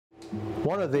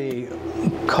One of the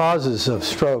causes of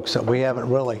strokes that we haven't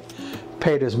really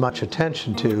paid as much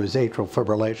attention to is atrial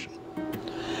fibrillation.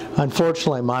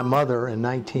 Unfortunately, my mother in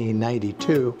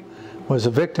 1992 was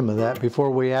a victim of that before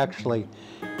we actually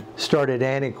started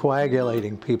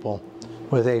anticoagulating people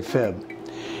with AFib.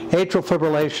 Atrial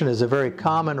fibrillation is a very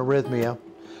common arrhythmia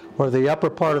where the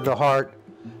upper part of the heart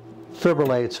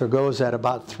fibrillates or goes at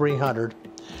about 300,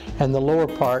 and the lower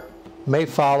part may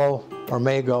follow or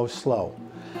may go slow.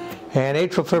 And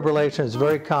atrial fibrillation is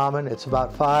very common. It's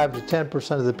about 5 to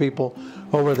 10% of the people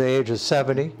over the age of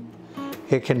 70.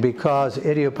 It can be caused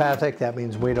idiopathic. That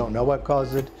means we don't know what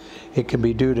caused it. It can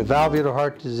be due to valvular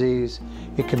heart disease.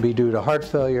 It can be due to heart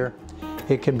failure.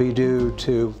 It can be due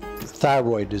to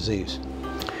thyroid disease.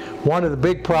 One of the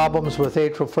big problems with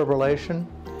atrial fibrillation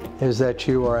is that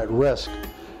you are at risk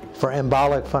for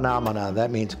embolic phenomena.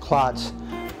 That means clots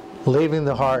leaving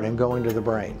the heart and going to the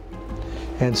brain.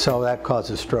 And so that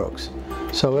causes strokes.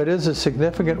 So it is a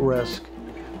significant risk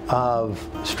of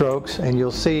strokes, and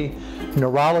you'll see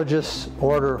neurologists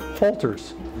order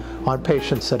Holters on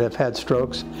patients that have had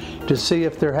strokes to see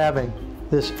if they're having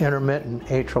this intermittent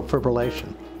atrial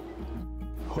fibrillation.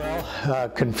 Well,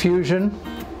 confusion,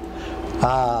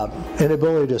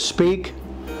 inability to speak,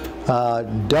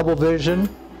 double vision,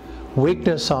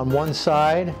 weakness on one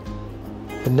side.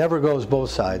 It never goes both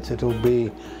sides. It will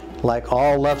be like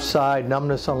all left side,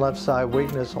 numbness on left side,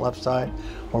 weakness on left side,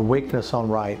 or weakness on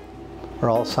right are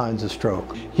all signs of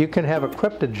stroke. You can have a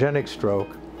cryptogenic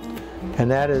stroke,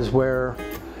 and that is where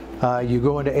you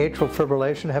go into atrial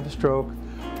fibrillation, have a stroke,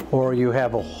 or you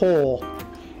have a hole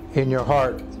in your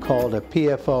heart called a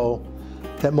PFO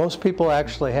that most people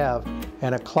actually have,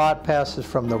 and a clot passes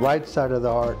from the right side of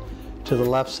the heart to the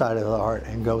left side of the heart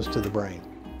and goes to the brain.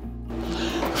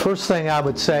 First thing I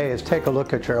would say is take a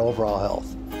look at your overall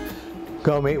health.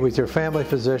 Go meet with your family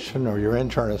physician or your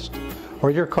internist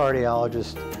or your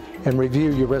cardiologist and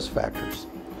review your risk factors.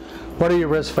 What are your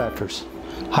risk factors?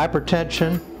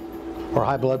 Hypertension or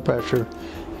high blood pressure,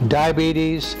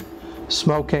 diabetes,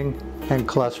 smoking, and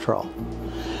cholesterol.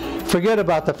 Forget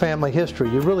about the family history.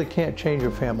 You really can't change your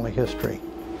family history.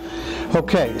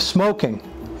 Okay, smoking.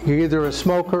 You're either a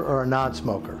smoker or a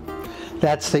non-smoker.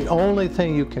 That's the only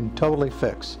thing you can totally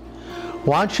fix.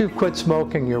 Once you quit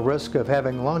smoking, your risk of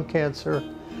having lung cancer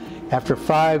after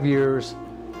 5 years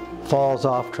falls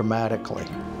off dramatically.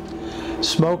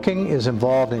 Smoking is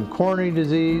involved in coronary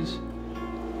disease,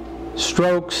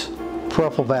 strokes,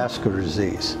 peripheral vascular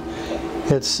disease.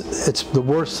 It's the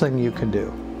worst thing you can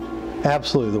do.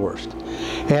 Absolutely the worst.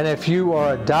 And if you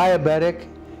are a diabetic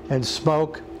and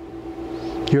smoke,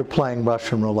 you're playing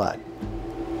Russian roulette.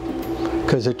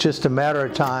 Because it's just a matter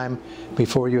of time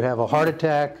before you have a heart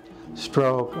attack,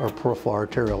 stroke, or peripheral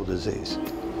arterial disease.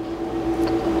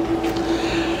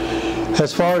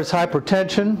 As far as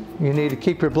hypertension, you need to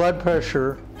keep your blood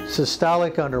pressure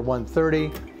systolic under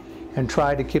 130 and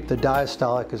try to keep the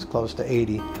diastolic as close to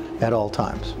 80 at all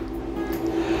times.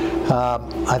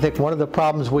 I think one of the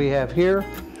problems we have here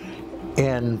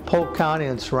in Polk County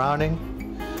and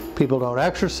surrounding, people don't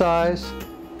exercise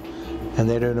and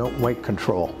they don't know weight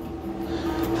control.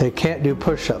 They can't do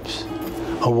push-ups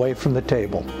away from the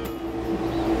table.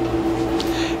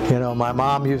 You know, my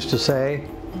mom used to say,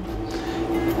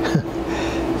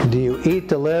 do you eat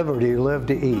to live or do you live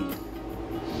to eat?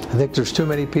 I think there's too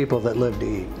many people that live to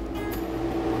eat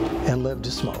and live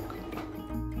to smoke.